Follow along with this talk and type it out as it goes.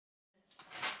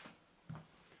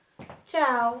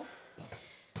Ciao.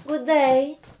 Good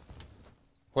day.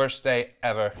 Worst day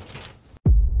ever.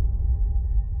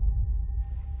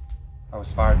 I was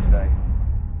fired today.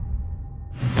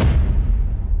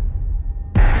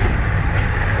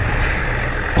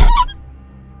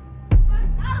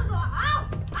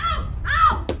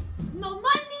 No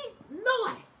money, no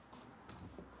life.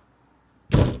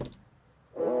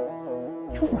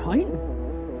 You alright?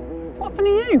 What happened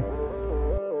to you?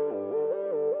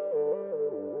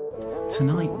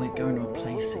 Tonight we're going to a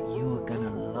place that you are gonna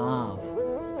love.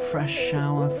 Fresh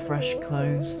shower, fresh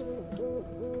clothes.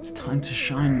 It's time to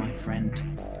shine, my friend.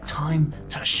 Time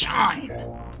to shine!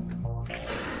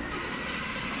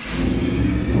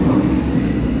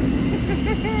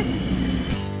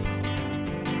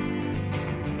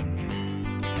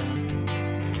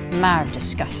 Marv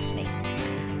disgusts me.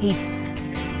 He's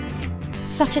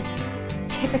such a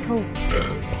typical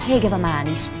pig of a man.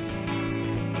 He's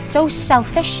so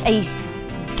selfish, he's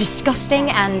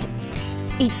disgusting, and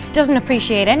he doesn't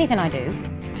appreciate anything I do.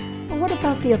 Well, what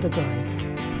about the other guy?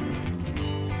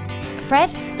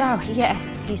 Fred? Oh, yeah,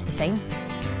 he's the same.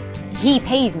 He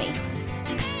pays me.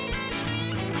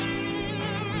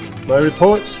 My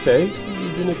report states that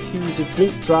you've been accused of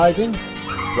drink driving,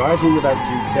 driving without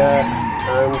due care,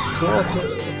 and slaughter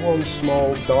of one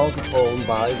small dog owned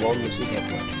by one Mrs.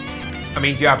 Edler. I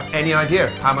mean, do you have any idea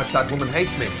how much that woman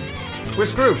hates me? We're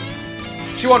screwed.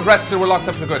 She won't rest till we're locked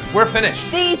up for good. We're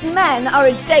finished. These men are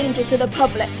a danger to the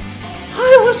public.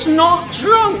 I was not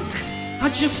drunk! I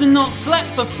just had not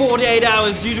slept for 48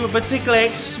 hours due to a particularly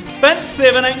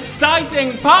expensive and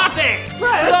exciting party!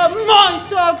 The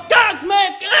monster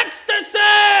orgasmic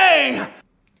ecstasy!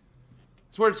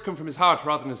 His words come from his heart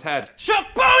rather than his head.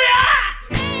 Shabuya!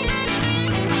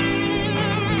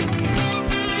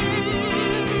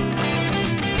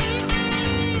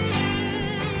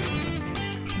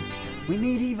 We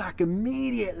need evac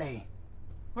immediately.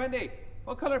 Wendy,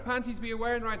 what colour panties are you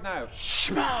wearing right now?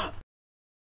 Schmarv!